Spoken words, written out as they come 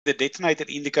the detonator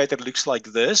indicator looks like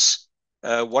this.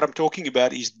 What I'm talking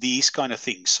about is these kind of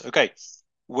things. Okay,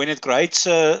 when it creates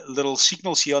little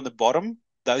signals here on the bottom,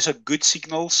 those are good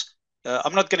signals.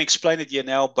 I'm not going to explain it here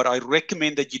now, but I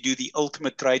recommend that you do the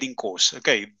ultimate trading course.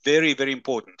 Okay, very, very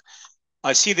important.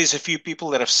 I see there's a few people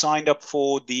that have signed up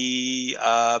for the,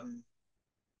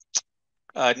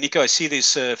 Nico, I see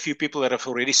there's a few people that have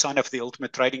already signed up for the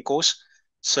ultimate trading course.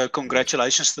 So Yes.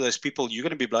 congratulations to those people. You're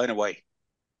going to be blown away.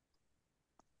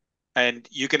 And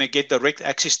you're going to get direct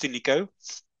access to Nico.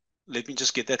 Let me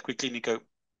just get that quickly, Nico.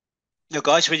 Now,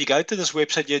 guys, when you go to this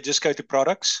website, you just go to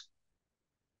products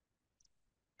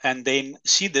and then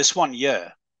see this one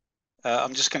here.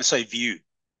 I'm just going to say view.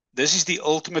 This is the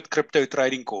ultimate crypto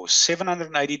trading course,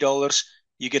 $780.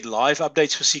 You get live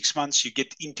updates for 6 months. You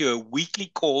get into a weekly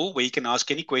call where you can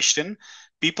ask any question.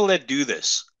 People that do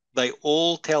this, they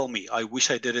all tell me, I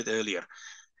wish I did it earlier.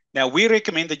 Now, we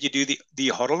recommend that you do the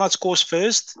Hodlnots course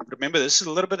first. Remember, this is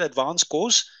a little bit advanced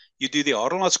course. You do the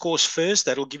Hodlnots course first.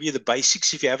 That'll give you the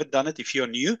basics if you haven't done it, if you're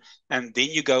new. And then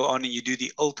you go on and you do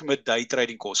the ultimate day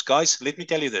trading course. Guys, let me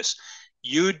tell you this.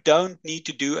 You don't need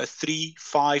to do a $3,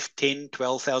 $5, $10,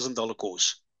 $12,000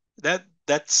 course.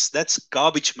 That's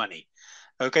garbage money.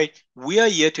 Okay, we are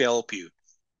here to help you.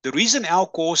 The reason our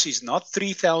course is not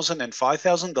 $3,000 and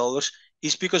 $5,000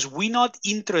 is because we're not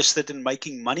interested in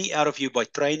making money out of you by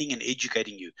training and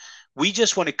educating you. We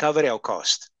just want to cover our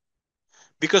cost.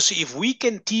 Because if we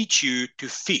can teach you to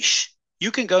fish,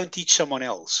 you can go and teach someone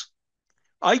else.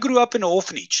 I grew up in an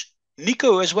orphanage.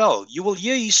 Nico as well. You will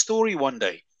hear his story one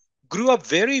day. Grew up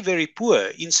very, very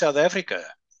poor in South Africa.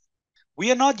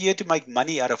 We are not here to make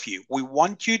money out of you. We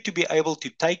want you to be able to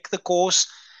take the course.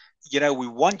 We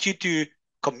want you to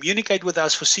communicate with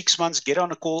us for 6 months, get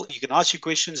on a call. You can ask your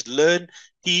questions, learn,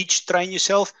 teach, train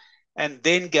yourself, and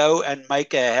then go and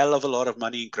make a hell of a lot of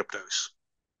money in cryptos.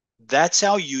 That's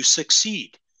how you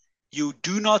succeed. You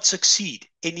do not succeed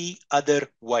any other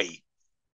way.